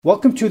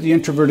Welcome to the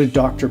Introverted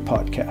Doctor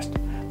Podcast,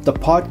 the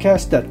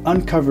podcast that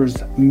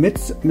uncovers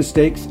myths,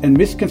 mistakes, and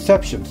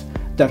misconceptions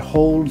that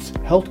holds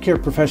healthcare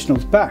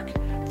professionals back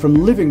from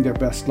living their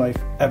best life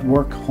at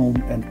work, home,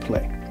 and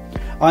play.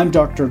 I'm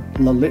Dr.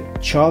 Lalit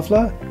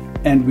Chawla,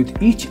 and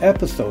with each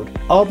episode,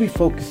 I'll be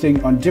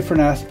focusing on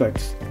different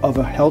aspects of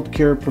a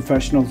healthcare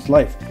professional's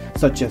life,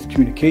 such as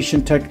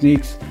communication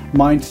techniques,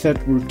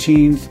 mindset,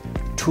 routines,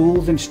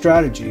 tools, and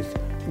strategies,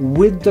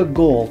 with the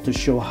goal to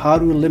show how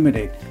to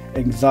eliminate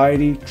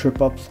anxiety,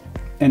 trip-ups,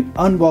 and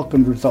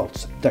unwelcome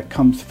results that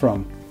comes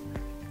from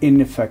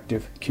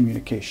ineffective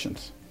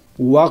communications.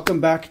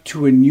 Welcome back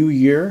to a new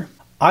year.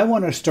 I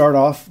want to start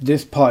off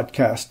this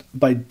podcast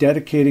by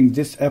dedicating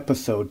this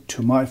episode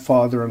to my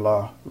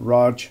father-in-law,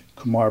 Raj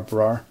Kumar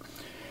Brar,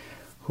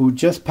 who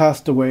just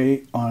passed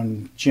away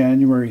on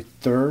January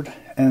 3rd,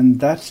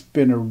 and that's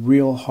been a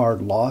real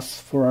hard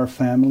loss for our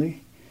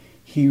family.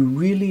 He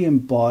really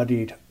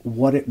embodied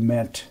what it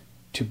meant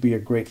to be a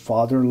great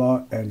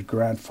father-in-law and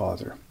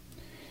grandfather.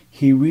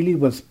 He really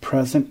was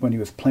present when he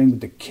was playing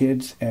with the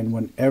kids and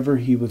whenever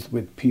he was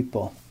with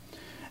people.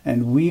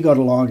 And we got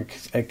along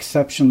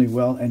exceptionally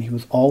well, and he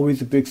was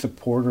always a big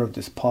supporter of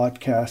this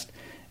podcast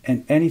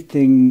and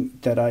anything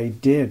that I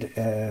did.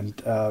 And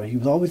he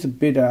was always a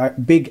big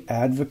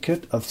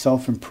advocate of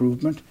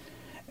self-improvement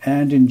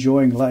and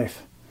enjoying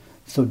life.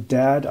 So,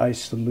 Dad, I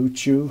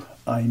salute you.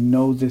 I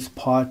know this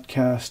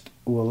podcast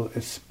will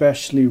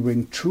especially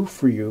ring true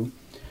for you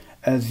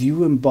as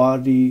you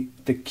embody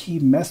the key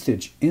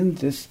message in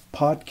this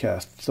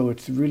podcast. So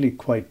it's really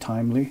quite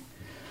timely.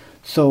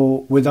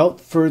 So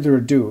without further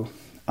ado,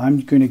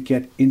 I'm going to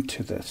get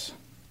into this.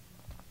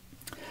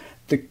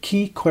 The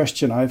key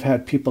question I've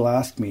had people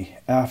ask me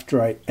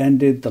after I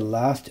ended the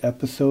last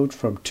episode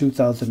from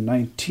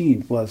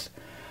 2019 was,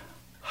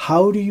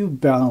 how do you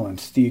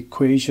balance the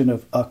equation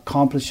of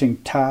accomplishing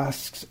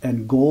tasks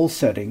and goal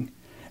setting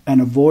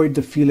and avoid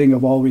the feeling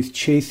of always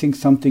chasing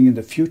something in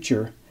the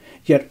future,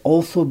 yet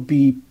also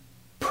be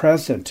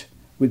present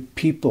with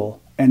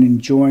people and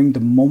enjoying the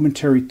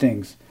momentary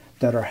things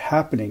that are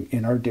happening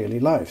in our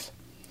daily lives?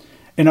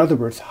 In other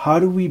words, how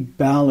do we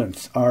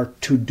balance our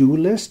to-do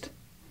list,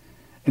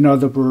 in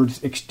other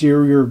words,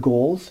 exterior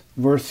goals,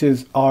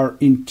 versus our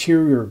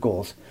interior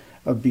goals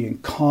of being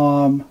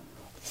calm,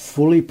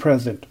 fully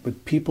present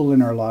with people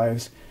in our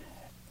lives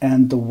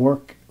and the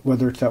work,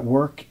 whether it's at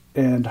work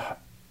and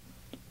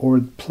or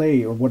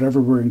play or whatever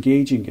we're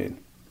engaging in?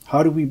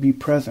 How do we be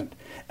present?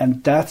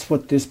 And that's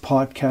what this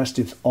podcast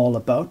is all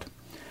about.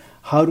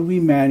 How do we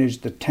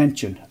manage the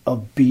tension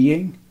of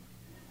being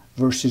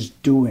versus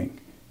doing?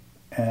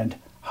 And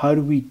how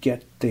do we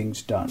get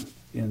things done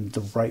in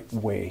the right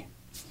way?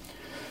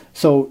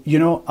 So,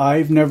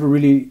 I've never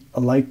really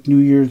liked New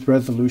Year's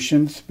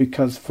resolutions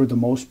because for the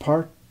most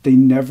part, they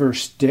never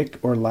stick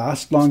or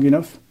last long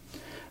enough.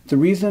 The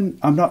reason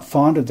I'm not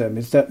fond of them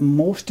is that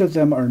most of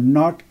them are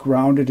not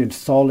grounded in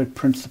solid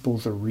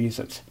principles or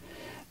reasons.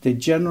 They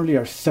generally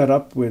are set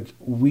up with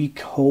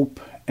weak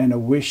hope and a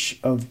wish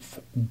of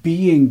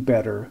being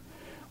better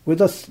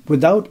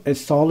without a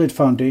solid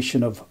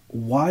foundation of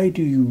why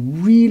do you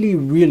really,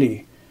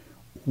 really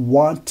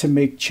want to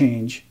make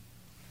change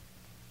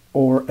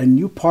or a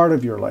new part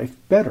of your life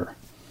better.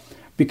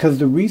 Because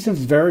the reasons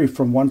vary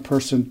from one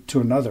person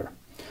to another.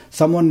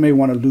 Someone may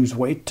want to lose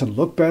weight to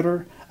look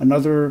better.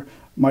 Another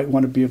might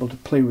want to be able to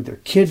play with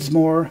their kids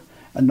more.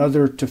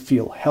 Another to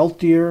feel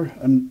healthier.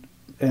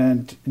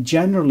 And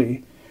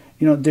generally,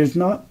 there's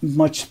not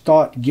much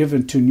thought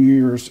given to New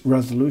Year's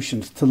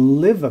resolutions to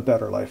live a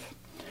better life,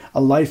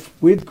 a life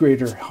with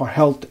greater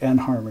health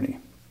and harmony.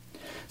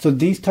 So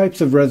these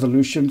types of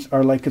resolutions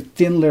are like a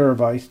thin layer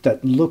of ice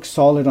that looks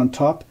solid on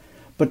top,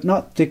 but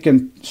not thick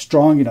and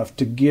strong enough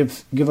to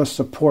give us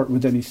support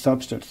with any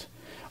substance.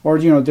 Or,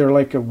 they're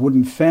like a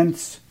wooden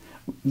fence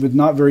with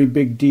not very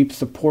big, deep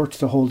supports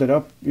to hold it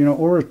up,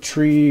 or a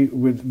tree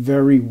with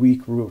very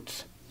weak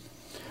roots.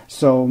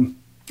 So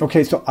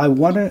I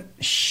want to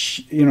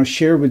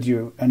share with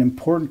you an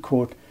important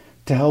quote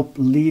to help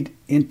lead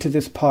into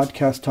this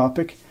podcast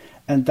topic,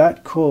 and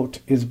that quote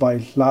is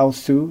by Lao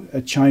Tzu,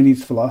 a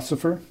Chinese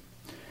philosopher,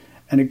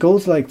 and it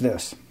goes like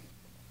this: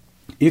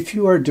 if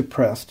you are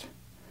depressed,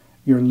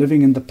 you're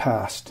living in the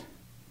past.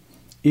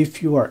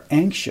 If you are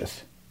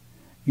anxious,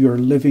 you're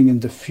living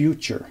in the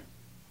future.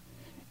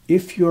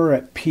 If you're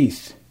at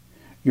peace,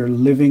 you're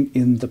living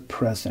in the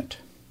present.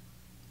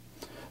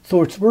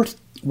 So it's worth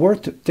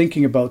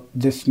thinking about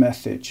this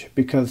message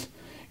because,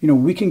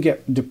 we can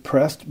get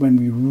depressed when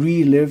we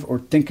relive or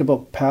think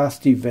about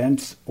past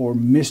events or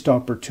missed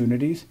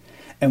opportunities.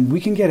 And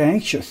we can get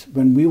anxious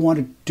when we want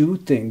to do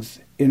things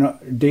in a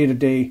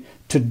day-to-day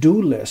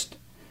to-do list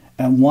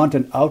and want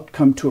an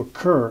outcome to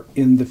occur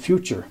in the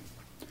future.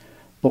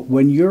 But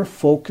when you're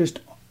focused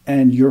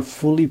and you're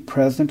fully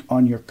present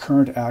on your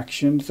current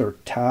actions or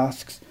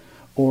tasks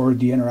or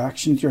the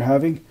interactions you're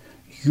having,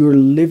 you're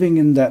living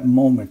in that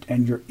moment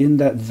and you're in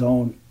that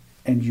zone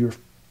and you're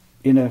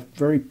in a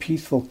very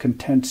peaceful,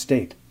 content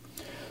state.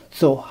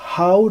 So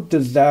how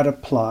does that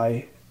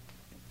apply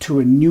to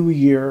a new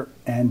year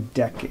and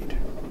decade?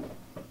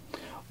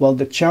 Well,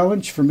 the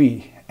challenge for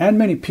me and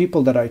many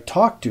people that I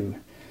talk to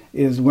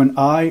is when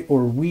I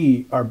or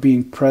we are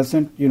being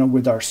present,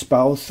 with our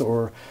spouse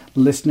or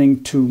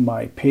listening to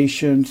my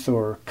patients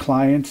or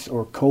clients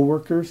or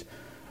coworkers,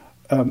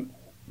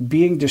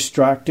 being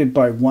distracted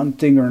by one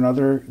thing or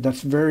another,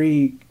 that's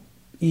very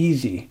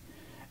easy.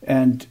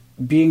 And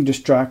being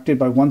distracted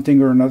by one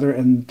thing or another,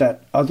 and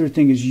that other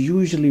thing is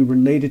usually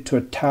related to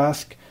a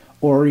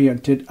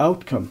task-oriented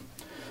outcome.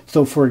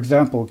 So, for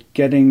example,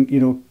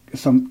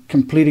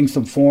 completing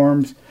some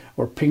forms,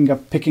 or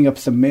picking up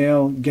some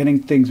mail,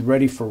 getting things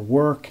ready for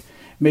work,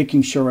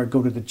 making sure I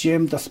go to the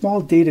gym, the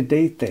small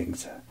day-to-day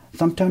things.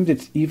 Sometimes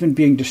it's even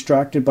being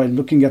distracted by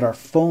looking at our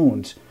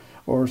phones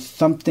or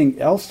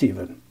something else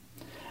even.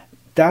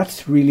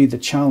 That's really the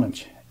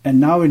challenge.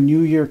 And now a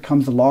new year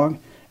comes along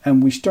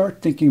and we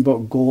start thinking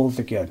about goals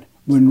again,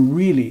 when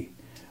really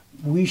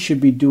we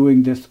should be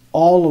doing this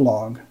all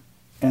along,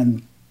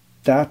 and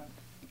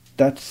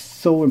that's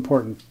so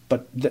important.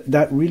 But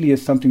that really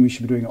is something we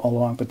should be doing all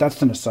along, but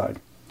that's an aside.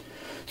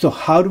 So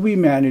how do we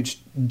manage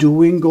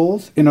doing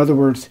goals? In other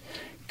words,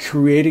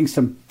 creating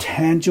some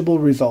tangible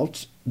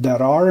results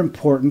that are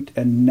important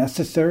and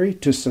necessary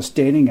to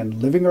sustaining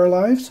and living our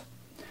lives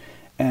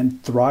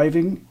and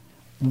thriving,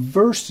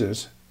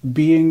 versus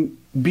being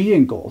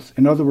goals.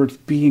 In other words,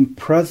 being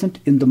present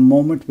in the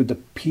moment with the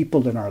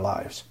people in our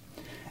lives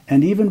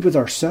and even with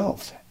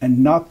ourselves, and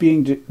not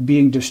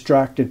being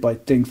distracted by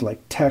things like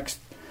text,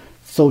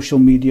 social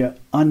media,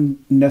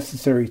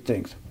 unnecessary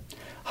things.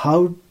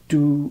 How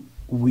do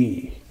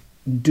we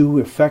do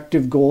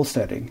effective goal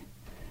setting,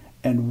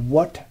 and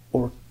what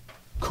or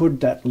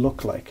could that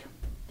look like?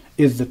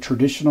 Is the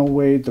traditional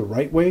way the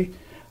right way?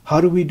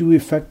 How do we do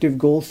effective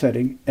goal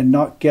setting and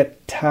not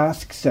get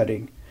task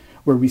setting,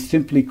 where we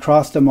simply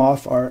cross them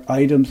off our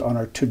items on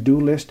our to-do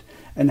list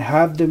and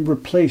have them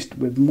replaced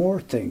with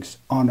more things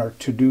on our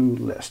to-do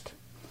list?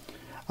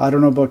 I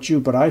don't know about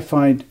you, but I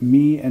find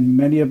me and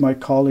many of my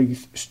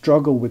colleagues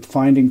struggle with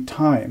finding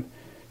time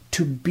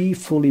to be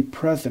fully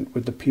present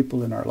with the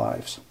people in our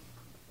lives.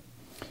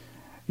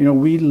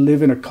 We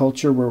live in a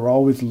culture where we're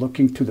always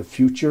looking to the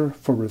future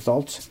for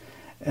results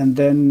and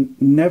then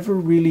never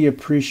really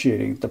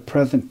appreciating the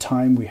present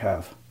time we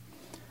have.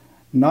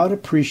 Not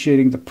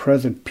appreciating the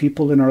present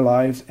people in our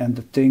lives and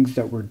the things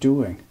that we're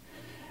doing.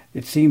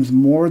 It seems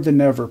more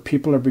than ever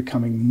people are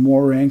becoming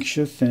more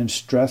anxious and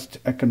stressed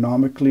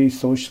economically,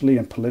 socially,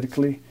 and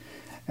politically.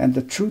 And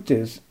the truth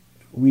is,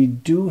 we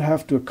do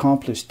have to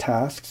accomplish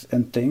tasks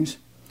and things,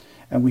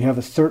 and we have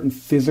a certain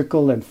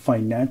physical and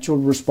financial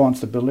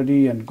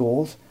responsibility and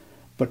goals,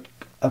 but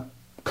a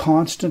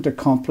constant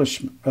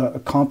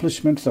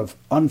accomplishments of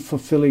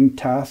unfulfilling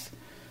tasks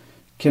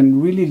can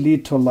really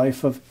lead to a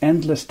life of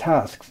endless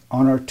tasks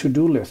on our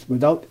to-do list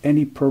without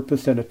any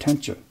purpose and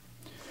attention.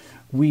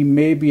 We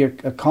may be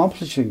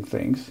accomplishing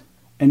things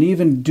and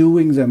even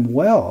doing them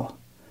well,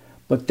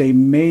 but they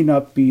may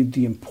not be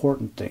the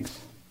important things.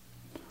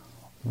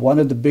 One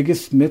of the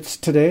biggest myths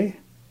today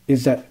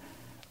is that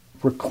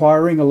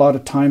requiring a lot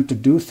of time to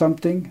do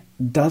something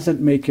doesn't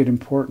make it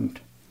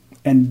important,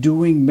 and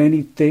doing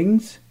many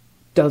things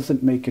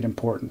doesn't make it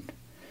important.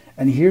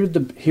 And here's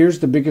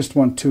the biggest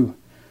one too.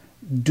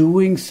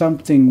 Doing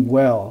something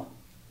well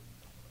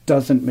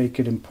doesn't make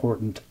it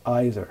important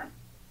either.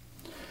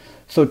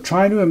 So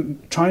trying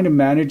to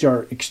manage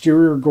our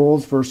exterior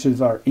goals versus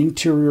our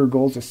interior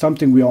goals is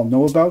something we all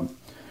know about.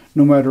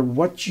 No matter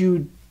what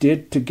you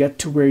did to get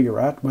to where you're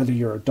at, whether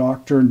you're a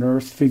doctor,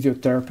 nurse,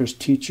 physiotherapist,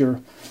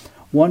 teacher,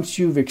 once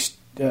you've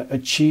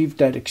achieved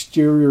that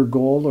exterior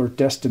goal or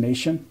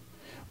destination,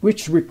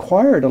 which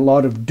required a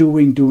lot of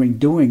doing,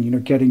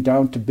 getting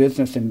down to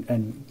business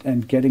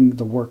and getting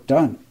the work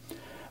done.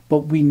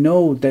 But we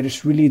know that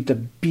it's really the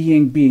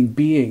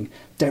being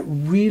that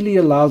really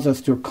allows us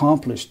to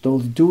accomplish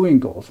those doing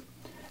goals,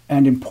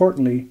 and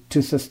importantly,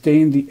 to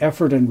sustain the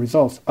effort and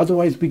results.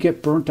 Otherwise, we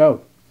get burnt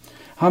out.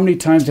 How many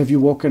times have you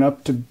woken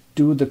up to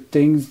do the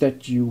things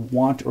that you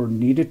want or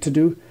needed to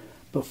do,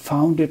 but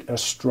found it a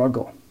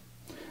struggle?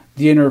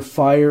 The inner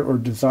fire or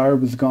desire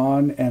was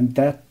gone, and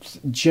that's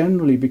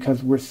generally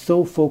because we're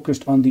so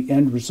focused on the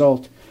end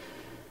result,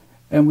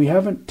 and we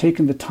haven't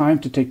taken the time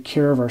to take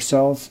care of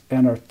ourselves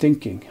and our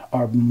thinking,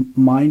 our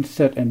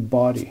mindset and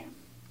body.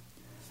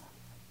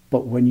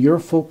 But when you're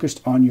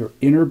focused on your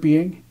inner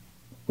being,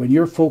 when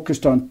you're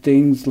focused on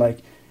things like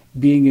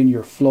being in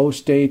your flow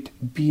state,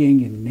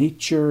 being in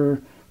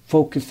nature,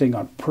 focusing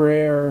on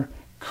prayer,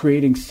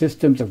 creating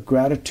systems of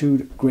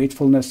gratitude,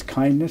 gratefulness,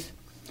 kindness,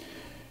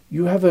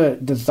 you have a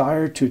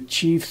desire to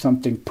achieve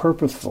something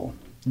purposeful.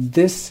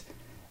 This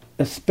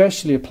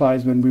especially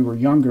applies when we were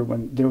younger,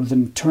 when there was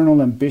an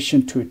internal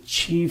ambition to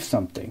achieve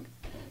something,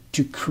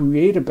 to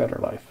create a better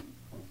life.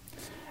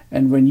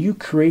 And when you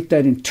create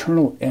that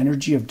internal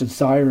energy of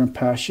desire and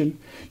passion,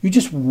 you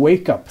just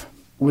wake up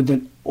with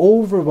an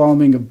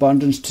overwhelming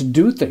abundance to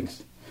do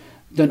things.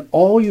 Then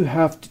all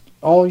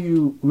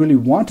you really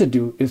want to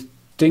do is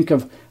think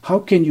of how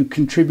can you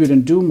contribute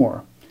and do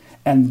more.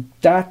 And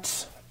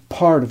that's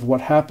part of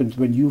what happens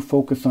when you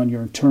focus on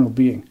your internal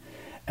being.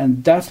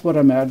 And that's what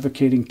I'm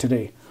advocating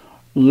today.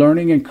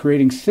 learning and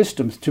creating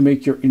systems to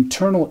make your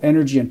internal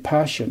energy and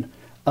passion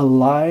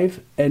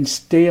alive and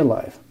stay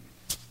alive.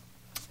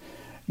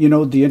 You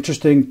know, the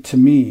interesting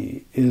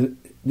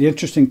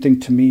thing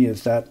to me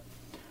is that,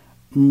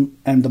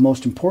 and the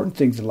most important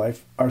things in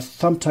life are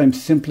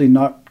sometimes simply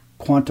not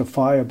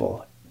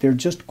quantifiable. They're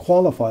just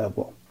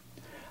qualifiable.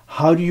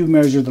 How do you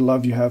measure the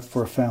love you have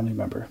for a family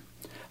member?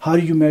 How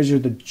do you measure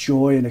the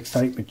joy and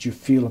excitement you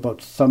feel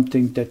about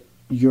something that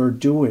you're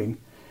doing?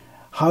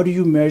 How do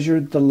you measure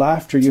the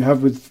laughter you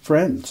have with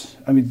friends?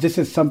 I mean, this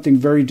is something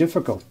very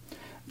difficult.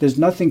 There's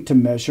nothing to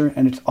measure,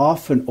 and it's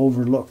often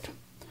overlooked.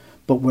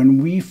 But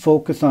when we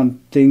focus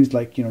on things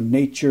like,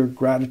 nature,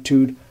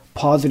 gratitude,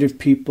 positive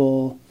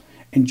people,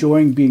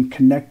 enjoying being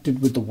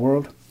connected with the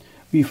world,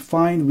 we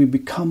find we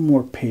become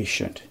more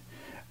patient,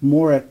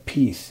 more at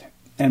peace,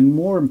 and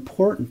more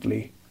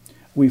importantly,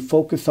 we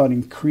focus on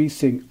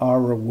increasing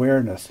our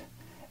awareness.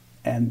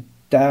 And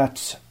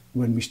that's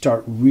when we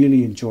start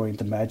really enjoying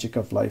the magic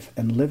of life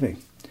and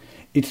living.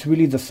 It's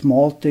really the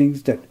small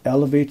things that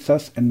elevates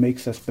us and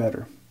makes us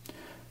better.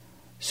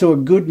 So a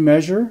good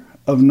measure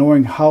of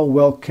knowing how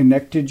well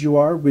connected you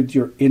are with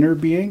your inner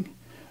being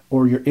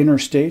or your inner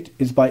state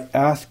is by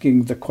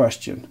asking the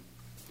question,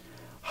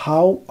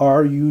 how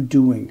are you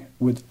doing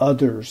with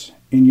others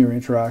in your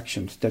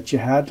interactions that you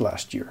had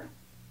last year?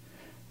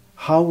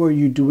 How are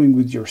you doing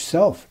with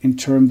yourself in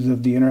terms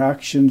of the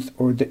interactions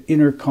or the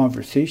inner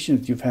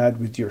conversations you've had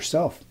with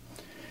yourself?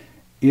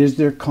 Is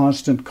there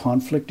constant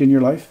conflict in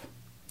your life?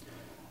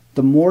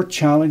 The more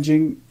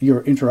challenging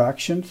your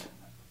interactions,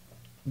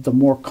 the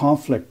more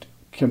conflict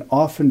can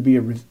often be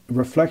a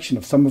reflection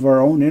of some of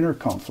our own inner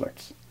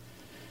conflicts.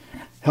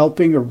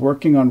 Helping or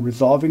working on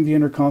resolving the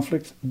inner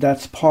conflicts,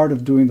 that's part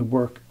of doing the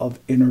work of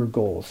inner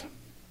goals.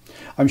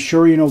 I'm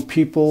sure you know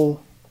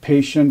people,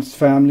 patients,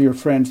 family or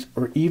friends,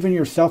 or even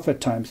yourself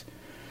at times,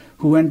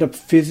 who end up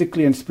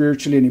physically and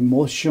spiritually and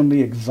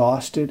emotionally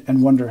exhausted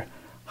and wonder,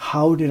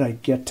 how did I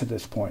get to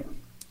this point?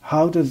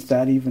 How does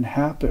that even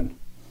happen?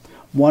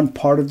 One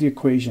part of the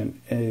equation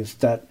is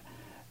that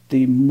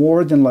they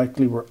more than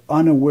likely were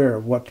unaware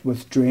of what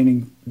was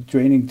draining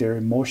their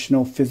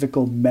emotional,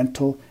 physical,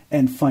 mental,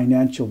 and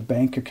financial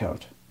bank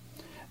account.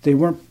 They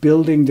weren't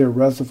building their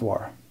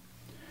reservoir.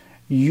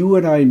 You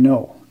and I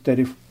know that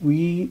if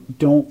we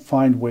don't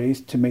find ways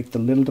to make the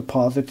little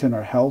deposits in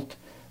our health,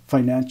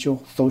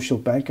 financial, social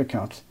bank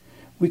accounts,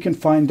 we can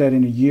find that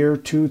in a year,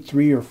 2,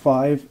 3, or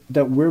 5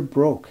 that we're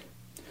broke.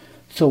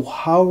 So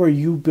how are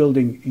you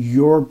building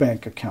your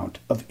bank account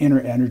of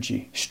inner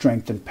energy,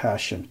 strength, and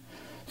passion?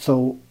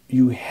 So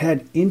you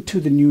head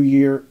into the new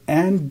year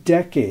and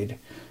decade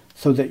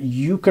so that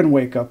you can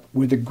wake up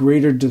with a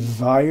greater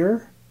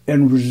desire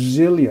and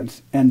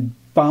resilience and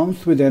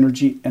bounce with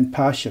energy and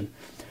passion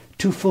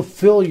to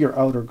fulfill your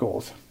outer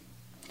goals.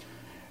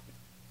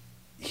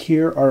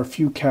 Here are a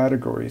few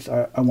categories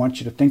I want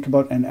you to think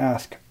about and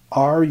ask.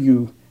 Are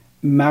you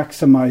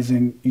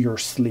maximizing your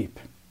sleep?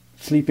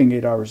 Sleeping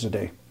 8 hours a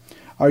day.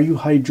 Are you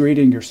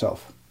hydrating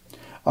yourself?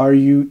 Are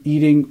you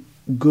eating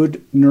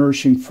good,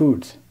 nourishing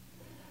foods?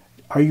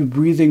 Are you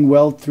breathing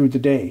well through the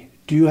day?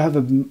 Do you have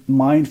a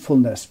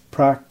mindfulness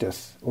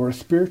practice or a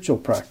spiritual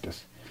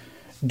practice?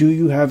 Do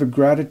you have a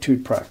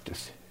gratitude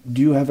practice?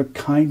 Do you have a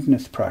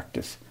kindness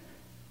practice?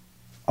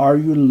 Are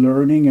you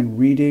learning and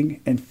reading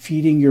and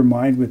feeding your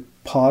mind with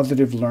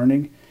positive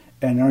learning?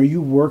 And are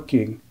you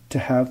working to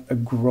have a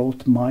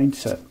growth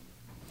mindset?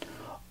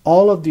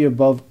 All of the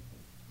above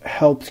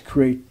helps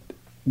create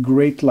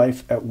great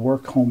life at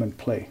work, home, and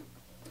play.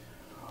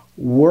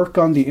 Work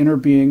on the inner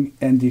being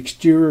and the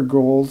exterior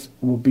goals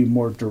will be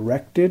more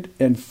directed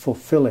and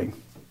fulfilling.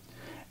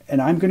 And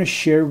I'm going to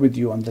share with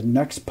you on the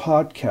next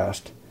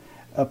podcast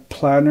a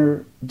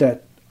planner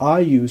that I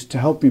use to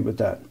help me with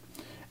that.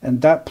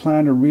 And that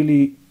planner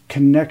really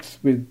connects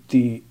with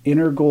the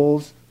inner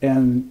goals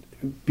and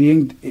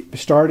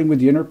starting with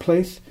the inner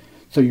place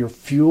so you're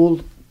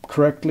fueled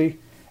correctly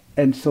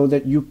and so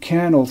that you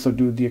can also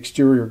do the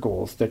exterior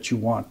goals that you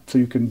want so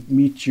you can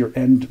meet your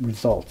end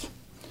results.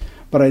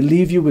 But I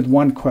leave you with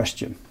one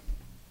question.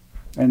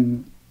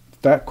 And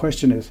that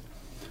question is,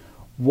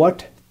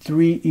 what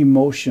 3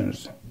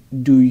 emotions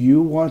do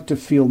you want to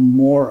feel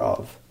more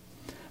of,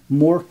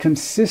 more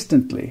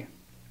consistently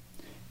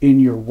in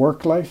your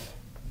work life,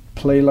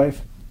 play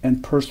life,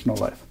 and personal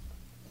life?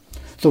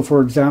 So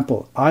for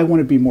example, I want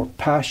to be more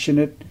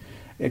passionate,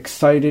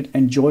 excited,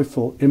 and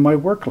joyful in my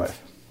work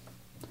life.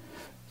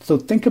 So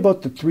think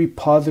about the 3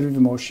 positive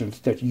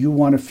emotions that you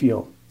want to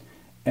feel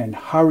and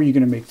how are you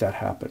going to make that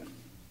happen?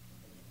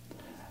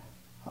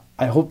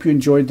 I hope you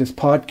enjoyed this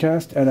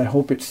podcast and I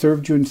hope it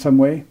served you in some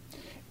way.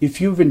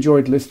 If you've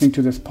enjoyed listening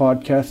to this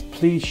podcast,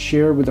 please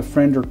share with a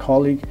friend or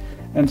colleague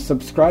and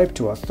subscribe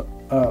to us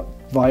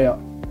via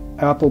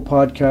Apple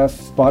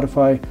Podcasts,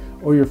 Spotify,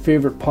 or your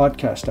favorite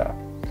podcast app.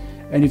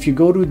 And if you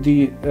go to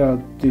the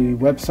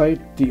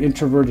website,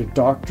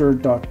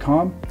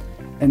 theintroverteddoctor.com,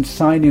 and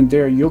sign in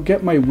there, you'll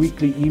get my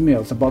weekly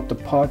emails about the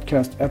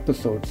podcast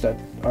episodes that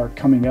are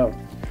coming out.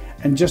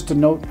 And just a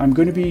note, I'm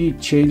going to be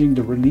changing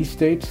the release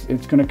dates.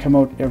 It's going to come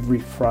out every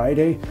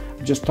Friday.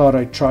 I just thought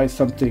I'd try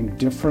something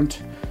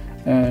different,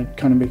 and it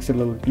kind of makes it a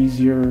little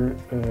easier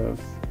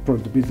for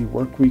the busy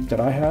work week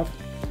that I have.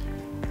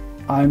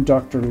 I'm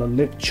Dr.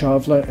 Lalit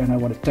Chawla, and I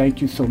want to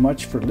thank you so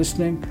much for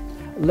listening.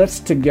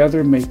 Let's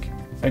together make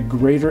a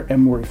greater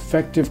and more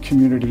effective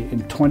community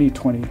in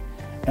 2020,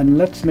 and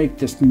let's make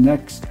this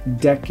next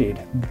decade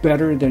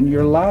better than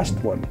your last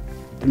one.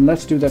 And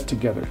let's do that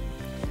together.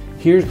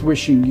 Here's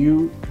wishing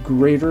you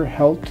greater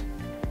health,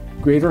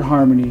 greater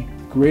harmony,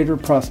 greater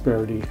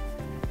prosperity,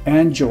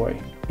 and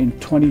joy in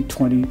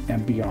 2020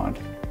 and beyond.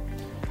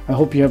 I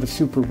hope you have a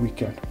super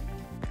weekend.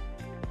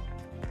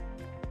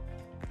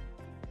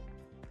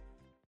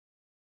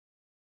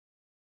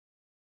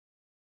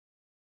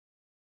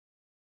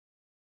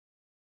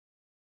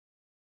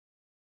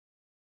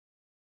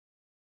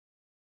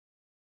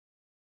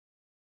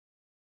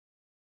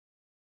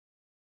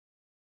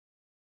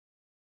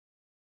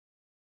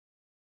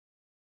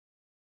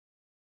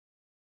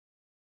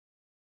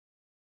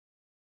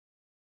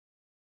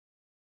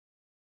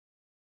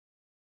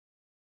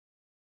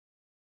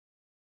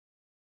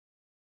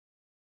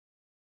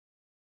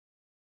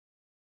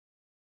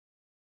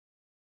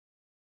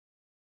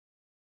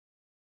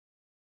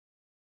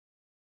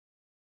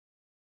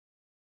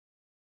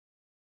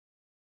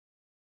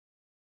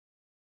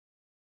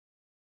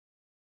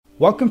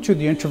 Welcome to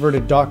the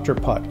Introverted Doctor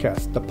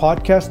Podcast, the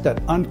podcast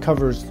that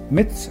uncovers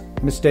myths,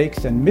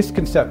 mistakes, and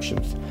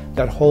misconceptions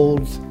that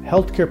holds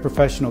healthcare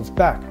professionals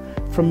back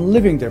from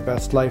living their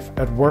best life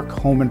at work,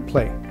 home, and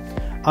play.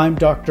 I'm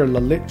Dr.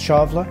 Lalit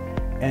Chawla,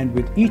 and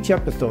with each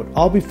episode,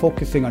 I'll be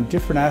focusing on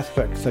different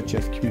aspects such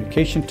as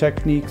communication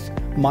techniques,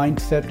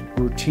 mindset,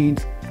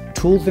 routines,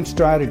 tools, and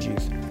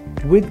strategies,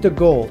 with the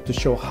goal to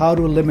show how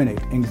to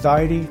eliminate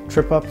anxiety,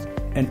 trip-ups,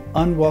 and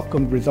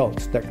unwelcome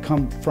results that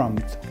come from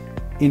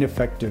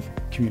ineffective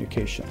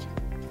communications.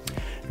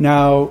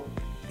 Now,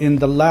 in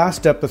the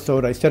last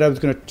episode, I said I was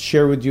going to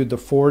share with you the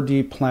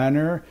 4D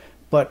planner,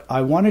 but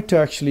I wanted to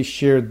actually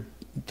share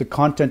the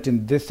content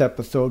in this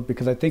episode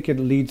because I think it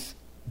leads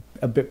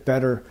a bit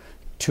better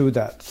to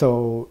that.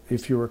 So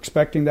if you were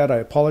expecting that, I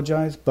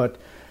apologize. But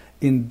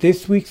in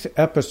this week's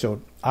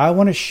episode, I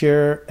want to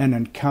share an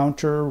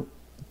encounter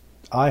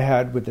I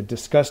had with a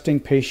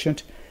disgusting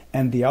patient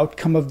and the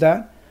outcome of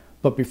that.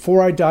 But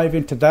before I dive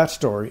into that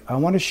story, I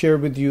want to share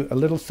with you a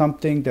little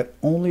something that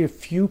only a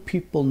few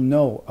people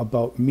know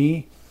about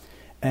me.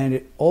 And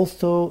it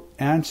also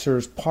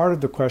answers part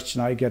of the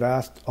question I get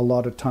asked a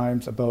lot of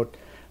times about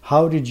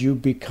how did you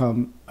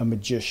become a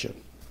magician?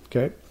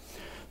 Okay.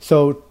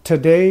 So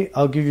today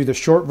I'll give you the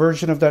short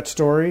version of that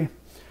story.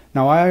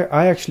 Now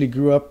I actually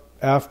grew up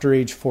after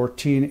age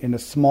 14 in a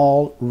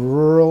small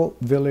rural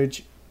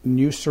village,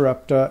 New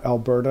Sarepta,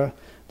 Alberta.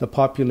 The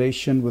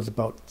population was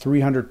about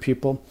 300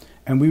 people.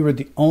 And we were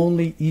the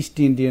only East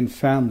Indian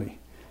family,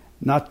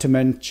 not to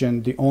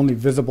mention the only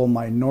visible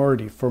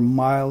minority for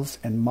miles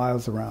and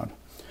miles around.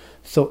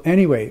 So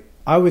anyway,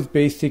 I was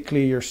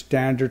basically your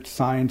standard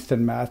science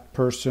and math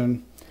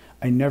person.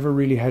 I never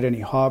really had any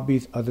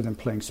hobbies other than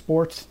playing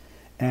sports.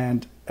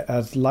 And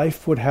as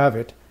life would have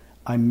it,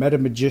 I met a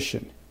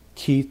magician,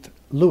 Keith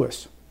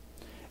Lewis,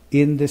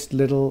 in this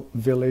little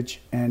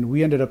village, and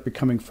we ended up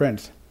becoming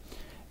friends.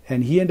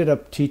 And he ended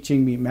up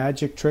teaching me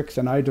magic tricks,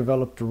 and I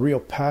developed a real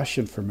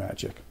passion for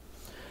magic.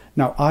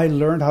 Now, I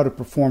learned how to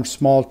perform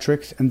small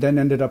tricks and then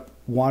ended up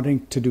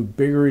wanting to do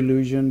bigger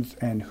illusions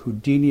and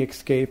Houdini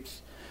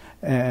escapes.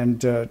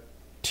 And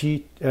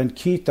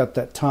Keith at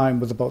that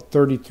time was about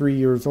 33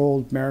 years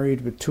old,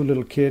 married with 2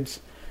 little kids.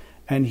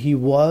 And he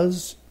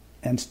was,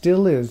 and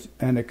still is,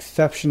 an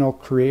exceptional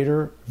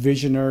creator,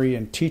 visionary,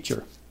 and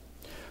teacher.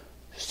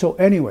 So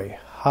anyway,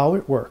 how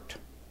it worked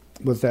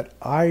was that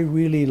I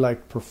really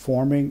liked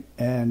performing,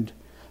 and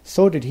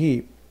so did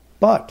he,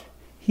 but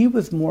he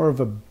was more of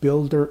a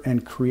builder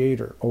and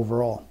creator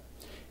overall.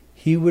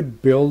 He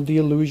would build the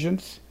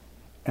illusions,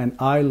 and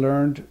I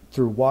learned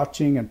through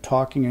watching and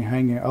talking and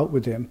hanging out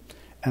with him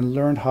and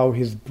learned how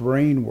his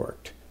brain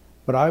worked,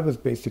 but I was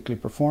basically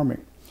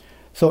performing.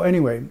 So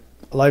anyway,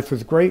 life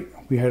was great.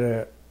 We had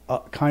a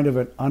kind of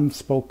an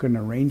unspoken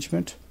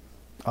arrangement.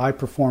 I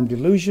performed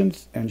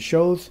illusions and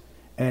shows,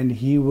 and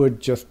he would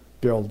just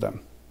build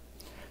them.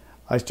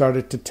 I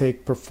started to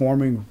take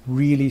performing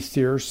really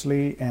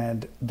seriously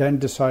and then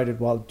decided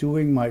while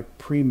doing my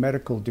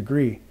pre-medical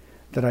degree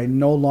that I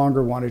no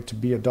longer wanted to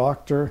be a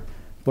doctor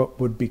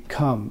but would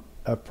become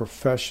a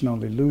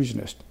professional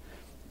illusionist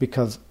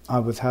because I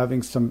was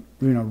having some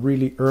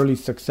really early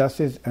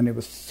successes and it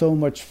was so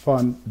much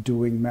fun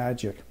doing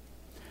magic.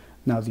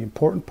 Now the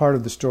important part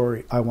of the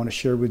story I want to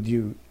share with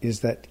you is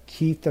that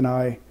Keith and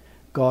I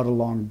got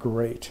along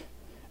great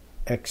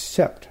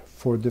except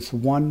for this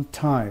one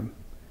time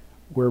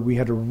where we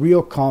had a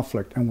real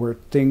conflict and where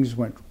things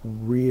went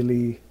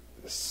really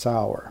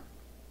sour.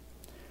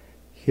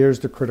 Here's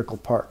the critical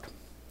part.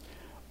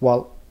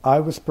 While I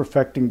was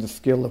perfecting the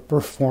skill of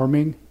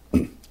performing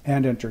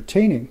and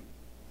entertaining,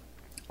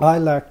 I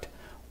lacked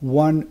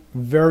one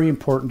very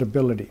important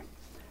ability.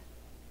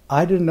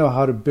 I didn't know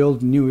how to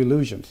build new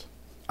illusions.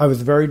 I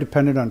was very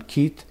dependent on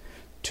Keith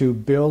to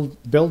build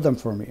them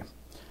for me.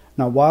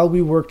 Now, while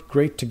we worked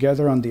great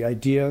together on the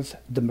ideas,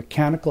 the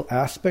mechanical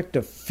aspect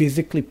of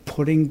physically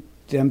putting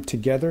them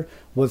together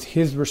was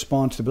his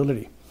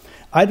responsibility.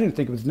 I didn't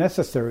think it was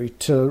necessary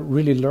to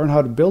really learn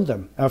how to build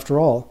them. After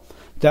all,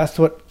 that's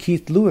what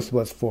Keith Lewis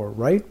was for,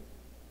 right?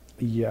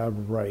 Yeah,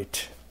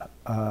 right.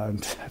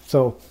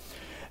 So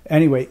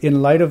anyway,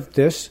 in light of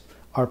this,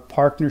 our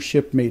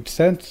partnership made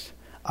sense.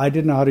 I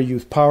didn't know how to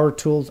use power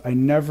tools. I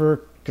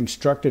never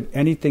constructed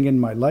anything in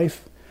my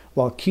life,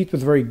 while Keith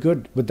was very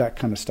good with that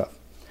kind of stuff.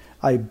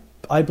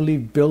 I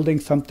believe building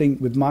something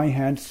with my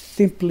hands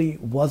simply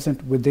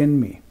wasn't within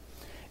me.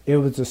 It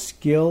was a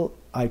skill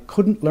I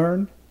couldn't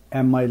learn,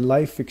 and my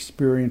life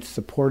experience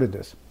supported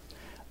this.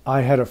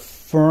 I had a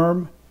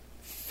firm,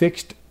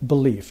 fixed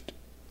belief,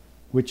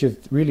 which is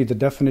really the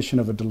definition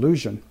of a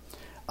delusion.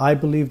 I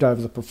believed I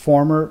was a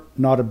performer,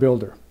 not a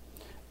builder,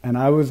 and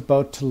I was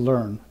about to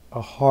learn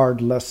a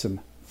hard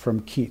lesson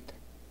from Keith.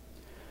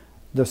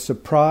 The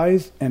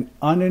surprise and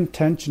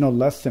unintentional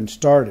lesson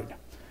started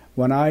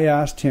when I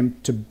asked him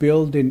to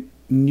build a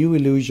new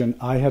illusion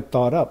I had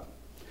thought up.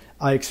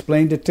 I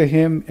explained it to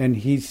him, and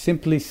he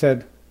simply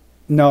said,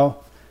 "No,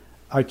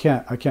 I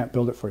can't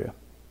build it for you,"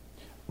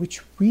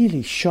 which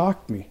really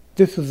shocked me.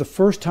 This was the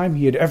first time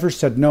he had ever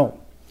said no.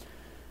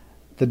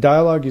 The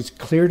dialogue is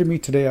clear to me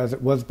today as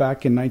it was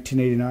back in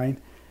 1989,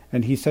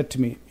 and he said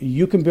to me,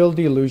 "You can build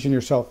the illusion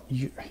yourself.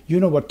 You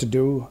know what to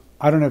do.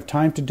 I don't have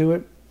time to do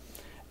it."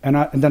 And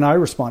then I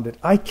responded,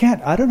 "I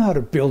can't. I don't know how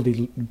to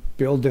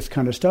build this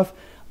kind of stuff.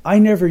 I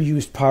never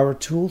used power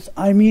tools.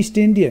 I'm East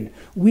Indian.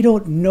 We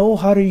don't know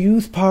how to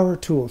use power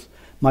tools.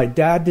 My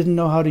dad didn't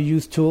know how to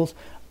use tools.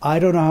 I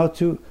don't know how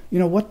to,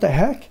 what the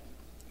heck?"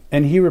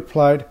 And he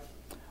replied,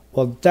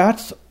 "Well,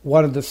 that's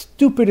one of the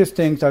stupidest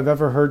things I've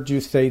ever heard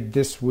you say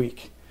this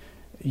week.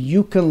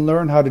 You can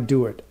learn how to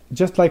do it,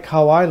 just like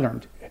how I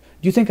learned.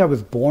 Do you think I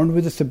was born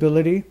with this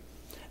ability?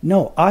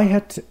 No, I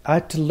had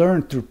to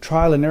learn through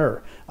trial and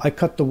error. I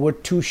cut the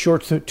wood too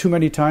short too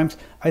many times.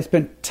 I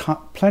spent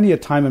plenty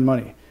of time and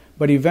money.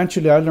 But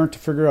eventually I learned to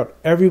figure out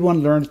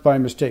everyone learns by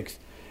mistakes.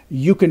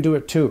 You can do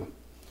it too."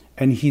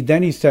 And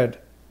he said,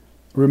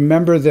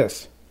 "Remember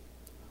this,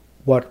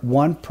 what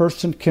one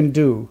person can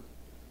do,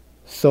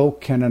 so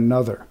can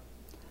another."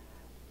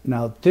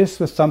 Now, this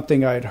was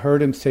something I had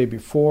heard him say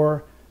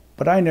before,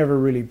 but I never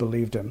really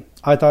believed him.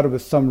 I thought it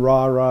was some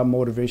rah-rah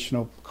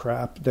motivational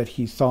crap that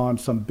he saw on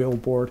some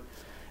billboard.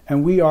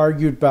 And we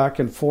argued back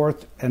and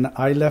forth, and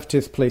I left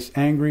his place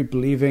angry,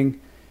 believing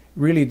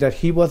really that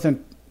he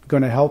wasn't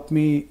going to help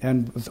me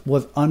and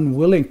was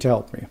unwilling to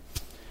help me.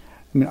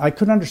 I mean, I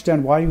couldn't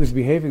understand why he was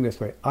behaving this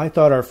way. I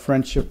thought our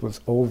friendship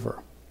was over.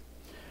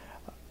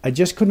 I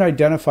just couldn't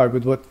identify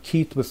with what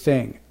Keith was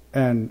saying,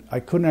 and I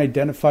couldn't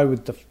identify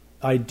with the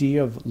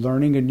idea of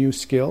learning a new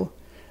skill,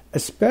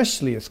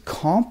 especially as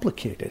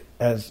complicated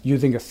as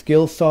using a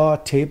skill saw,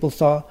 table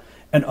saw,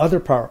 and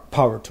other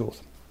power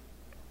tools.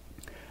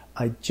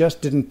 I just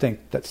didn't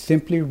think that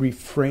simply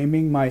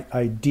reframing my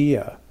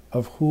idea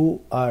of who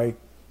I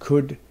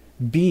could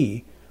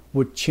be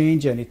would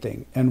change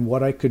anything and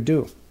what I could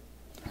do.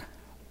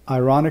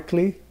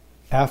 Ironically,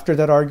 after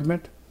that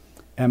argument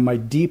and my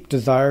deep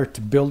desire to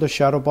build a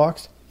shadow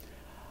box,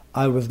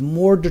 I was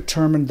more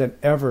determined than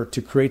ever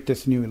to create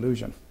this new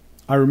illusion.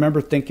 I remember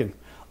thinking,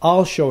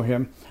 I'll show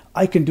him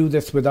I can do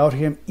this without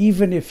him,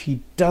 even if he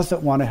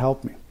doesn't want to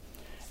help me.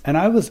 And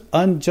I was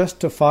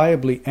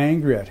unjustifiably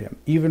angry at him,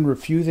 even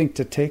refusing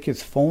to take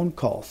his phone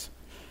calls.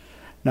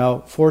 Now,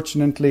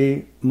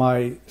 fortunately,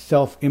 my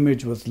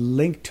self-image was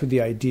linked to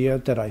the idea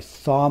that I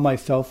saw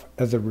myself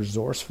as a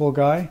resourceful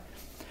guy,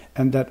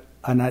 and that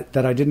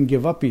I didn't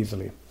give up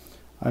easily.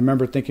 I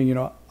remember thinking,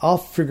 I'll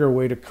figure a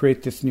way to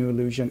create this new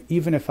illusion,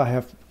 even if I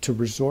have to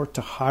resort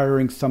to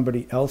hiring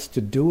somebody else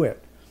to do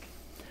it.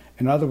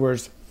 In other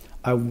words,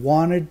 I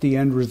wanted the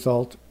end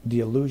result, the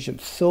illusion,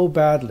 so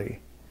badly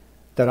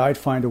that I'd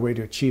find a way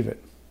to achieve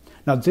it.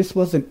 Now, this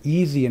wasn't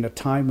easy in a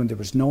time when there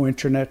was no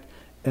internet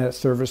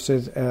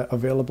services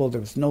available. There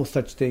was no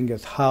such thing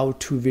as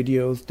how-to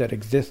videos that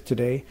exist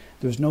today.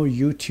 There was no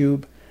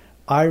YouTube.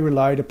 I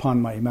relied upon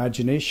my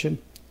imagination,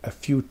 a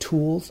few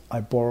tools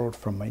I borrowed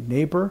from my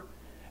neighbor,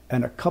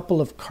 and a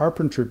couple of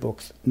carpentry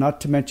books,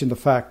 not to mention the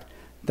fact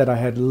that I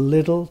had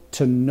little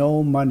to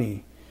no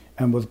money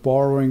and was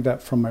borrowing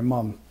that from my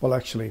mom. Well,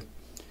 actually,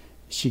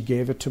 she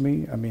gave it to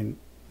me.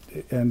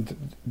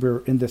 And we're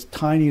in this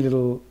tiny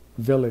little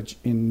village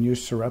in New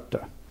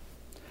Sarepta.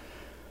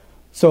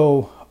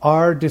 So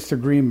our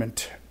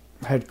disagreement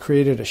had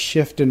created a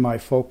shift in my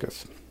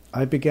focus.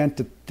 I began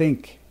to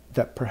think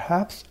that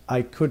perhaps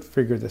I could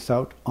figure this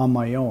out on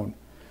my own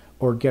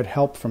or get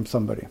help from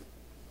somebody.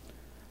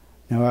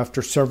 Now,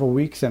 after several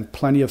weeks and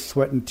plenty of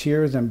sweat and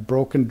tears and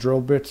broken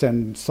drill bits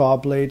and saw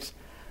blades,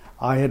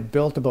 I had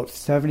built about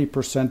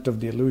 70% of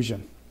the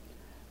illusion.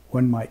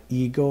 When my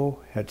ego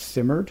had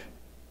simmered,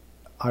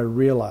 I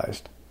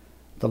realized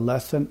the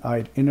lesson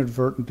I'd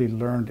inadvertently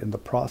learned in the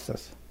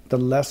process, the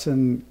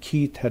lesson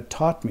Keith had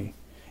taught me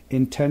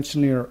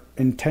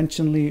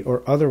intentionally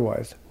or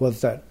otherwise,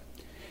 was that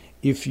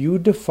if you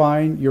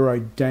define your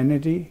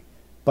identity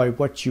by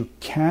what you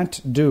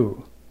can't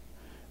do,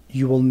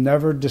 you will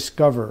never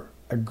discover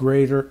a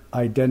greater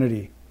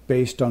identity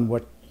based on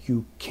what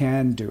you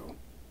can do.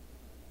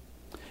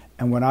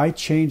 And when I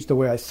changed the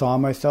way I saw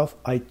myself,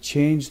 I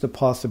changed the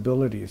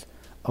possibilities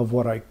of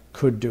what I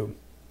could do.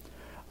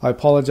 I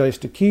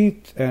apologized to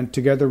Keith, and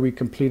together we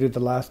completed the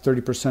last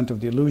 30% of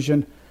the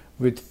illusion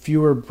with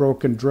fewer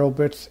broken drill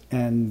bits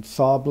and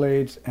saw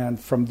blades. And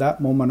from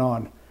that moment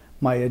on,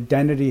 my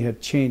identity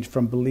had changed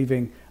from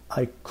believing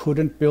I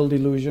couldn't build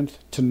illusions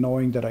to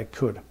knowing that I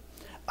could.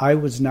 I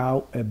was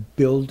now a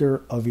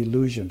builder of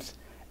illusions.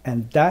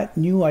 And that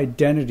new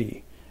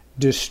identity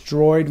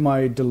destroyed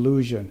my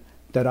delusion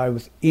that I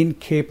was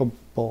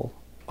incapable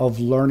of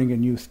learning a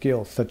new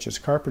skill, such as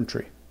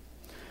carpentry.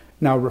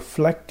 Now,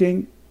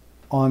 reflecting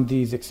on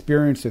these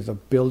experiences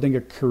of building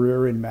a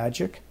career in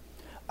magic,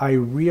 I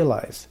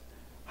realize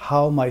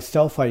how my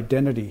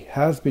self-identity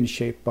has been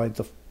shaped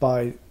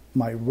by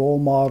my role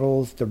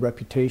models, the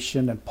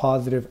reputation and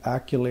positive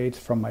accolades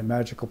from my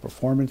magical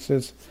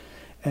performances,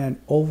 and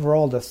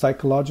overall the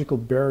psychological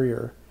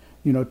barrier,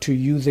 to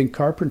using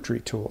carpentry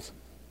tools.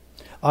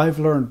 I've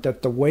learned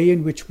that the way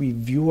in which we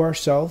view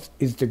ourselves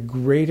is the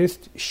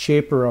greatest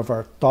shaper of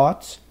our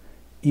thoughts,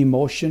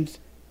 emotions,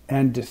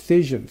 and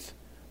decisions,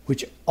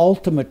 which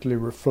ultimately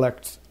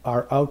reflects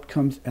our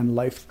outcomes and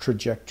life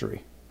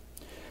trajectory.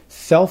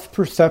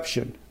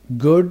 Self-perception,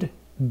 good,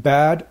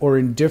 bad, or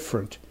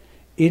indifferent,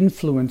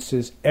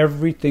 influences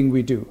everything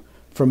we do,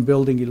 from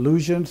building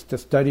illusions to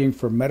studying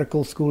for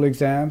medical school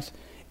exams.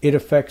 It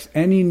affects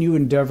any new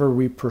endeavor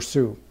we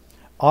pursue.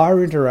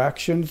 Our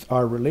interactions,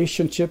 our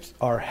relationships,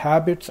 our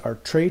habits, our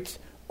traits,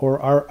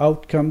 or our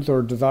outcomes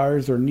or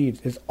desires or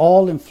needs is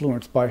all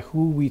influenced by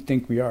who we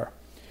think we are.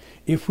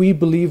 If we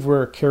believe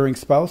we're a caring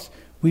spouse,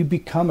 we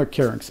become a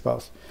caring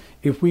spouse.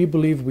 If we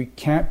believe we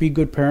can't be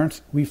good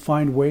parents, we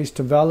find ways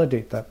to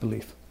validate that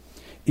belief.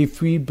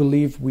 If we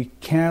believe we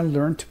can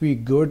learn to be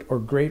good or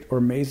great or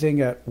amazing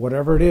at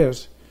whatever it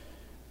is,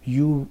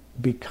 you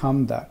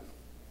become that.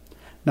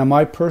 Now,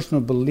 my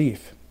personal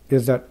belief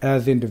is that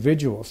as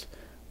individuals,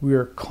 we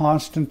are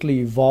constantly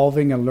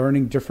evolving and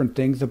learning different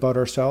things about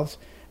ourselves,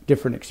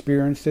 different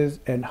experiences,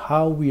 and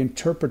how we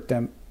interpret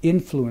them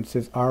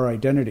influences our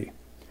identity.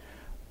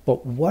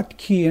 But what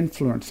key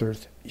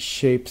influencers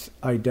shapes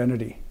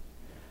identity?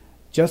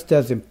 Just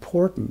as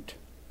important,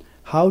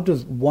 how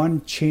does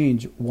one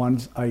change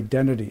one's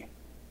identity?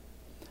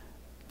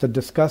 The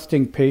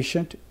disgusting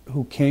patient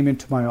who came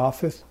into my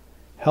office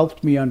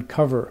helped me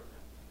uncover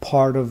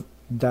part of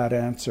that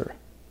answer.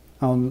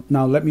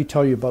 Now let me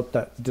tell you about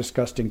that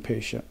disgusting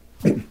patient.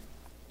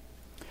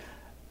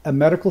 A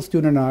medical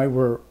student and I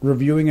were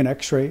reviewing an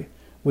x-ray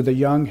with a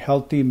young,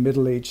 healthy,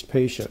 middle-aged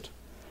patient.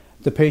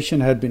 The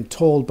patient had been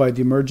told by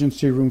the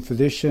emergency room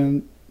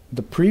physician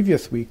the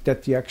previous week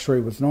that the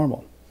x-ray was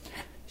normal.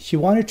 She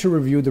wanted to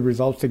review the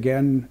results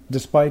again,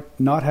 despite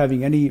not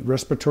having any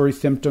respiratory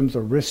symptoms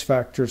or risk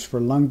factors for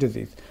lung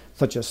disease,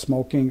 such as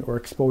smoking or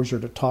exposure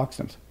to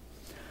toxins.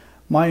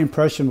 My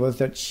impression was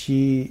that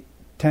she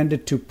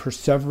tended to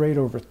perseverate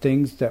over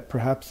things that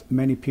perhaps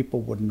many people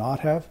would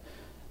not have,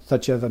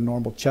 such as a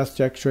normal chest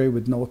x-ray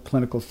with no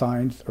clinical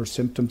signs or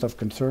symptoms of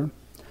concern.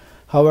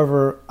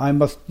 However, I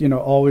must,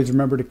 always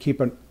remember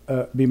to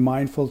be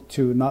mindful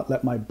to not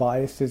let my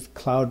biases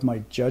cloud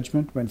my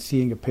judgment when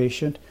seeing a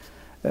patient,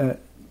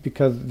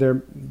 because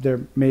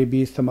there may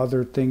be some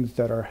other things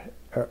that are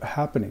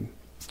happening.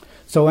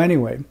 So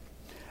anyway,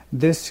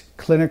 this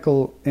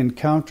clinical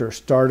encounter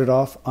started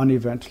off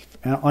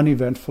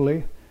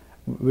uneventfully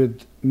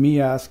with me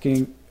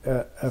asking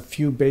a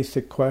few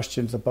basic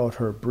questions about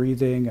her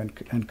breathing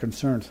and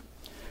concerns.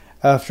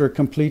 After a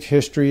complete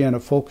history and a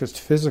focused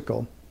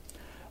physical,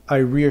 I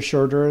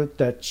reassured her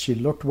that she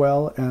looked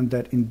well and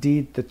that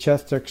indeed the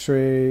chest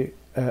x-ray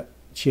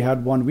she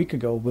had 1 week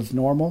ago was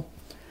normal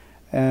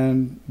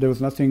and there was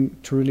nothing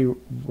to really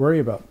worry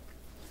about.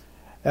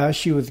 As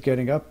she was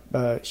getting up,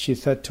 she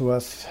said to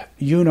us,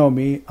 "You know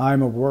me,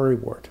 I'm a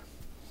worrywart."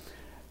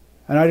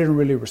 And I didn't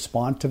really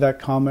respond to that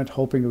comment,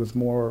 hoping it was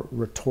more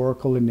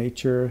rhetorical in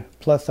nature.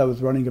 Plus, I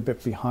was running a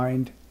bit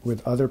behind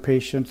with other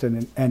patients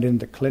and in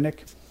the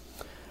clinic.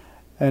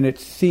 And it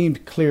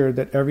seemed clear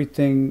that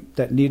everything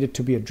that needed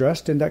to be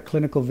addressed in that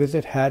clinical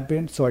visit had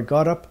been. So I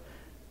got up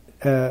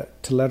to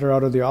let her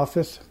out of the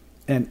office.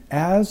 And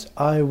as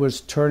I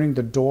was turning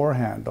the door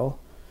handle,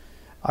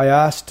 I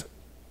asked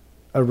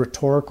a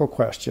rhetorical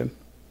question.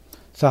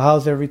 "So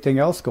how's everything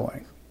else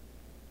going?"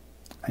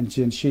 And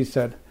she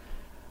said,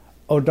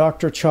 "Oh,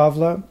 Dr.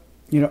 Chawla,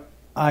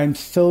 I'm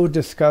so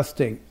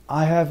disgusting.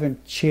 I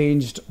haven't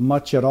changed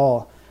much at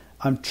all.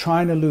 I'm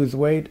trying to lose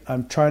weight.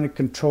 I'm trying to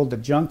control the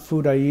junk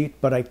food I eat,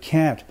 but I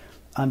can't.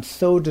 I'm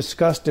so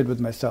disgusted with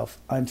myself.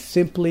 I'm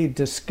simply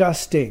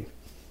disgusting."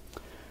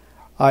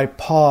 I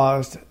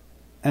paused,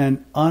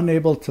 and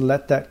unable to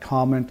let that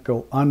comment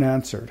go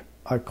unanswered,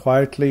 I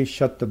quietly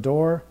shut the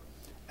door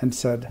and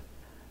said,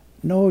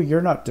 "No,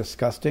 you're not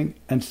disgusting,"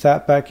 and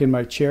sat back in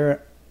my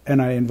chair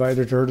and I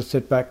invited her to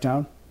sit back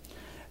down.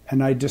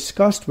 And I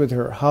discussed with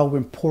her how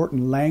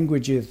important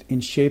language is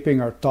in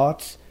shaping our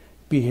thoughts,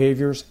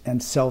 behaviors,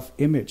 and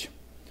self-image.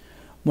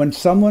 When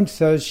someone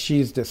says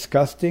she's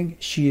disgusting,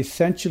 she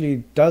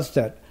essentially does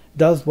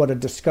what a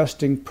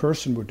disgusting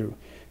person would do.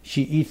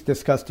 She eats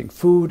disgusting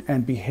food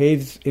and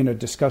behaves in a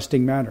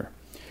disgusting manner.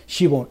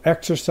 She won't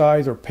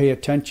exercise or pay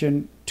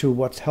attention to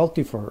what's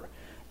healthy for her.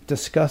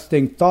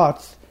 Disgusting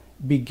thoughts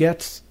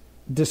begets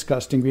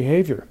disgusting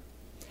behavior.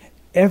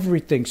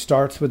 Everything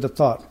starts with a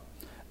thought.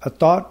 A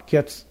thought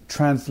gets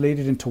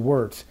translated into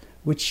words,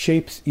 which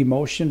shapes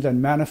emotions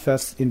and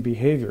manifests in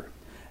behavior.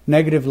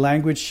 Negative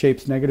language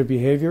shapes negative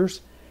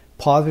behaviors.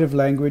 Positive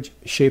language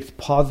shapes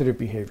positive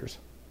behaviors.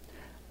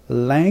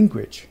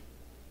 Language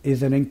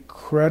is an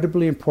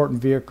incredibly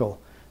important vehicle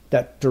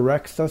that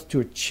directs us to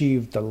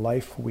achieve the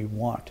life we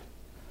want.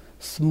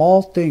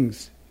 Small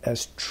things,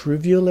 as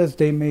trivial as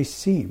they may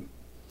seem,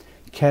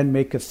 can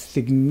make a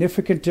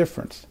significant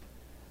difference.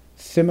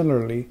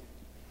 Similarly,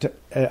 to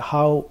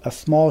how a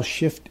small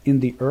shift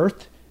in the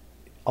earth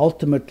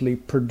ultimately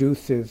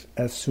produces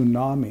a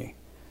tsunami.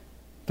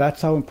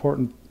 That's how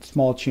important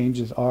small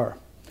changes are.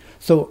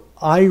 So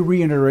I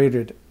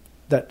reiterated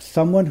that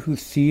someone who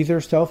sees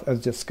herself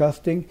as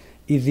disgusting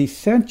is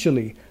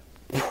essentially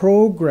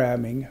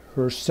programming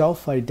her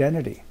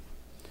self-identity.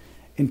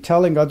 In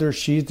telling others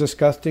she's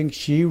disgusting,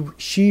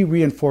 she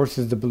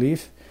reinforces the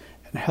belief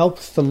and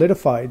helps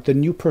solidify the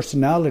new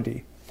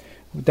personality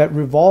that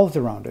revolves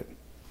around it.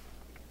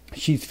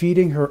 She's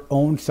feeding her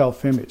own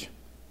self-image.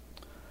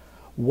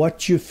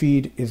 What you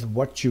feed is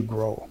what you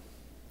grow.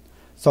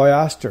 So I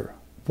asked her,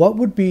 what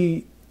would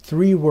be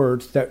 3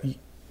 words that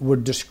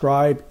would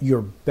describe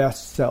your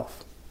best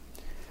self?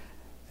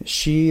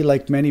 She,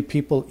 like many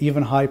people,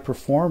 even high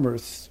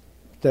performers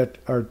that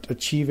are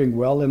achieving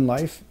well in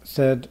life,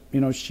 said,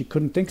 she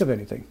couldn't think of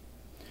anything.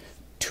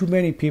 Too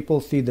many people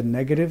see the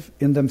negative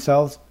in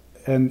themselves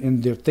and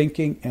in their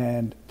thinking,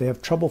 and they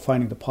have trouble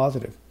finding the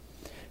positive.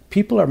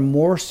 People are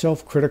more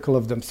self-critical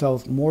of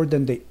themselves more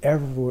than they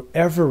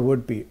ever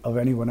would be of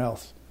anyone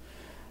else.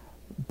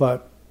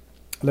 But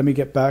let me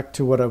get back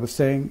to what I was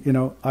saying.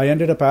 I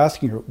ended up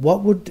asking her,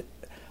 what would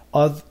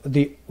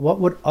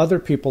other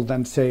people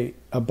then say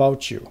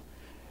about you?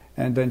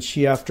 And then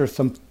she, after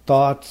some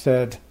thought,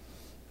 said,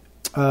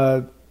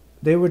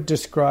 they would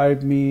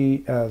describe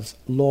me as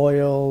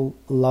loyal,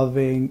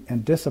 loving,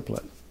 and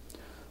disciplined.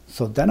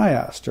 So then I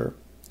asked her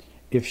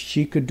if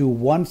she could do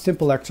one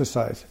simple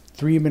exercise,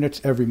 3 minutes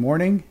every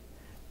morning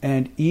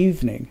and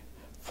evening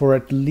for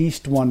at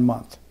least 1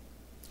 month.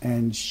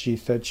 And she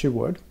said she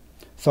would.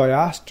 So I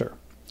asked her,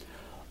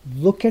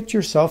 look at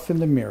yourself in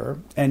the mirror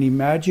and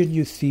imagine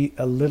you see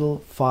a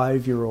little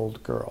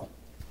 5-year-old girl.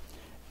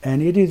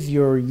 And it is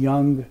your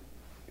young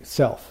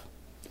self.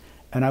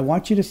 And I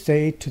want you to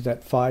say to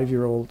that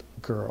 5-year-old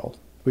girl,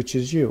 which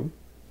is you,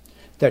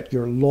 that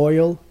you're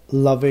loyal,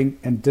 loving,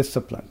 and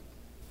disciplined.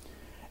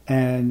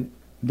 And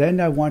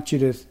then I want you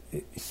to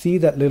see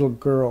that little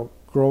girl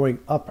growing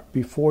up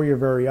before your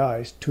very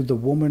eyes to the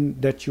woman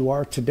that you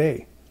are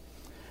today.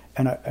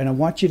 And I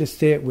want you to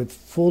say it with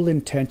full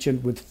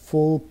intention, with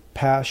full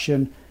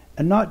passion,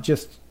 and not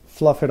just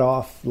fluff it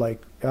off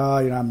like,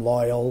 I'm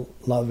loyal,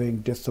 loving,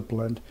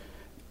 disciplined.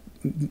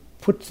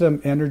 Put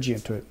some energy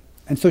into it.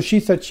 And so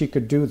she said she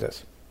could do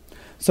this.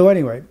 So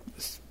anyway,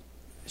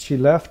 she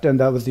left,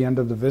 and that was the end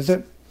of the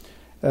visit.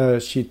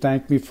 She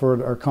thanked me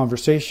for our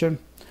conversation.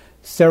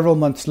 Several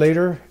months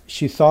later,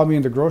 she saw me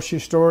in the grocery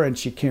store, and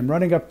she came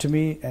running up to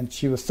me, and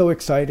she was so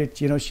excited.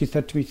 She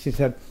said to me,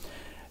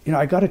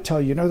 I got to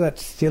tell you, that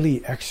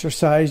silly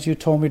exercise you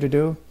told me to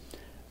do?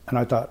 And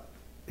I thought,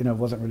 it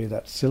wasn't really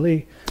that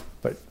silly.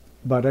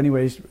 But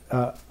anyways,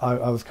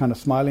 I was kind of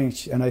smiling,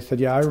 and I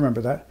said, yeah, I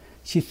remember that.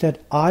 She said,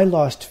 I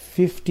lost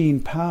 15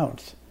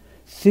 pounds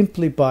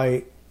simply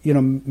by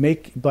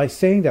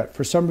saying that.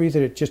 For some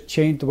reason, it just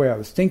changed the way I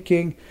was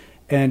thinking,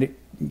 and it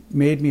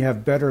made me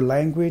have better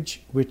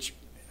language, which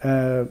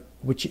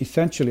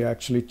essentially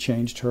actually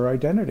changed her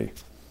identity.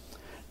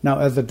 Now,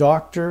 as a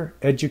doctor,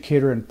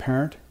 educator, and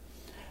parent,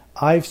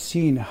 I've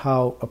seen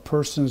how a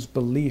person's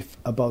belief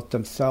about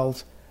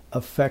themselves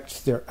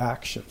affects their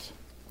actions.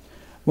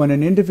 When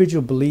an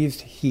individual believes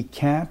he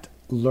can't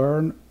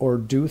learn or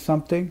do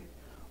something,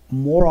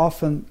 more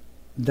often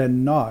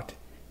than not,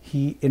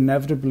 he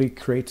inevitably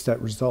creates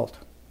that result.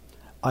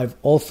 I've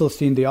also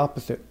seen the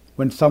opposite.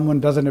 When someone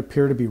doesn't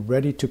appear to be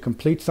ready to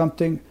complete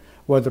something,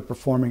 whether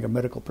performing a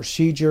medical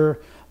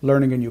procedure,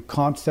 learning a new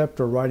concept,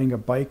 or riding a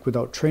bike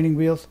without training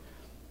wheels,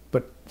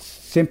 but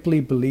simply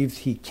believes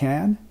he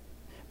can,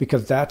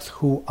 because that's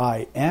who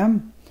I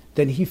am,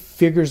 then he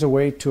figures a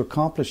way to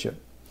accomplish it.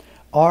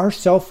 Our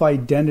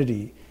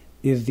self-identity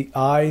is the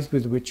eyes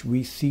with which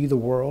we see the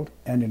world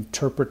and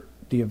interpret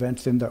the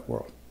events in that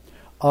world.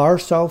 Our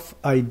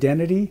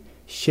self-identity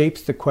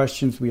shapes the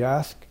questions we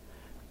ask,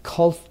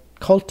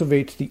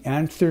 cultivates the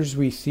answers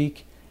we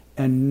seek,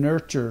 and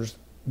nurtures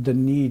the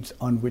needs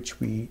on which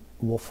we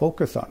will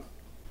focus on.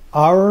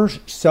 Our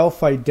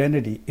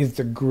self-identity is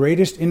the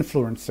greatest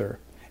influencer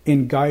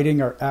in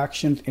guiding our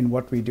actions in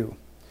what we do.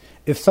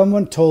 If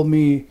someone told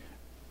me,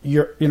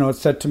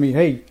 said to me,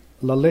 hey,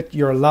 Lalit,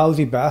 you're a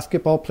lousy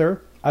basketball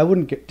player, I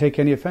wouldn't take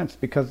any offense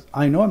because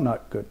I know I'm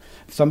not good.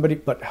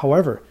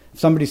 However, if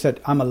somebody said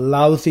I'm a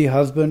lousy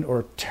husband or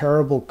a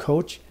terrible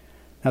coach,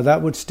 now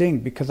that would sting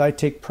because I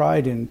take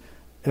pride in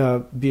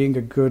being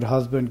a good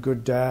husband,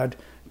 good dad,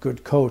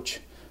 good coach.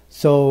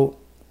 So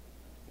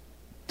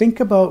think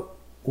about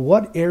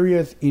what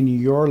areas in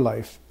your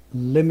life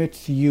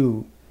limits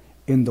you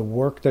in the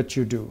work that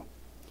you do,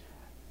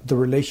 the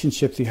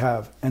relationships you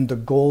have, and the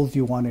goals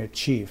you want to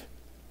achieve.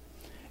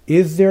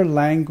 Is there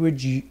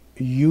language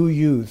you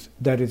use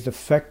that is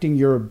affecting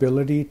your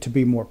ability to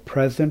be more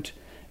present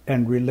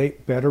and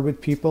relate better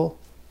with people,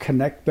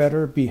 connect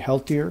better, be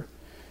healthier?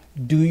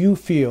 Do you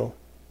feel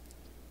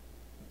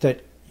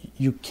that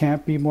you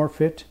can't be more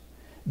fit,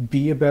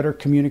 be a better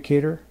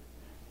communicator?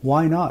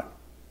 Why not?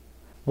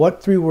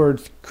 What 3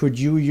 words could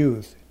you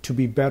use to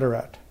be better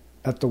at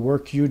the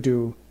work you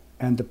do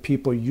and the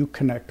people you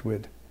connect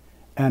with,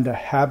 and a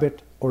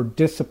habit or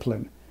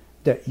discipline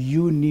that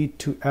you need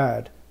to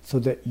add so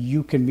that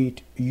you can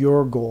meet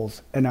your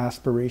goals and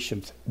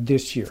aspirations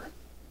this year?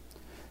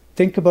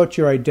 Think about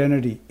your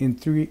identity in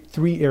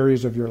three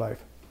areas of your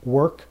life: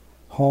 work,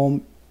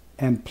 home,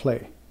 and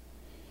play.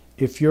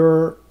 If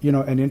you're,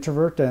 an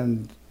introvert,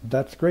 and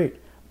that's great.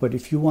 But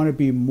if you want to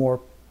be more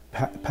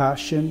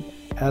passion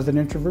as an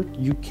introvert,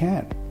 you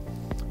can.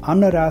 I'm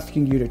not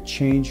asking you to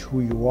change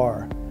who you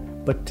are,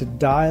 but to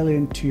dial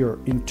into your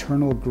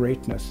internal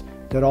greatness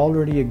that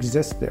already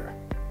exists there.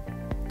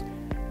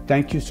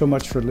 Thank you so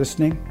much for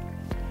listening.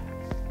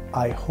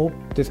 I hope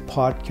this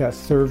podcast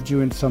served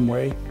you in some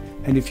way.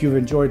 And if you've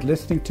enjoyed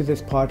listening to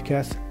this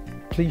podcast,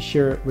 please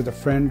share it with a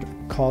friend,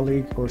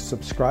 colleague, or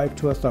subscribe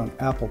to us on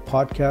Apple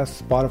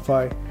Podcasts,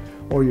 Spotify,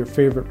 or your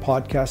favorite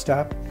podcast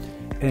app.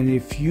 And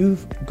if you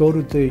go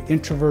to the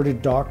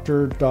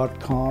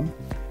introverteddoctor.com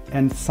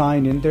and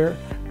sign in there,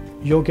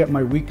 you'll get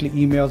my weekly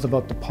emails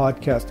about the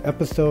podcast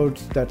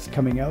episodes that's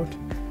coming out.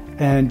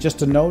 And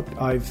just a note,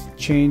 I've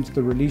changed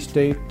the release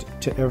date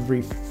to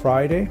every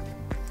Friday.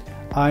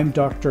 I'm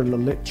Dr.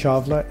 Lalit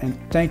Chawla, and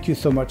thank you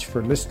so much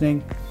for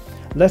listening.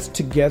 Let's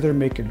together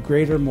make a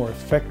greater, more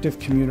effective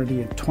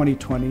community in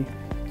 2020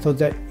 so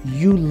that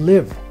you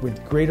live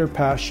with greater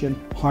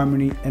passion,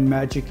 harmony, and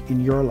magic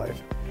in your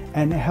life,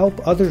 and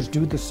help others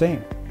do the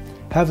same.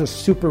 Have a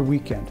super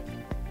weekend.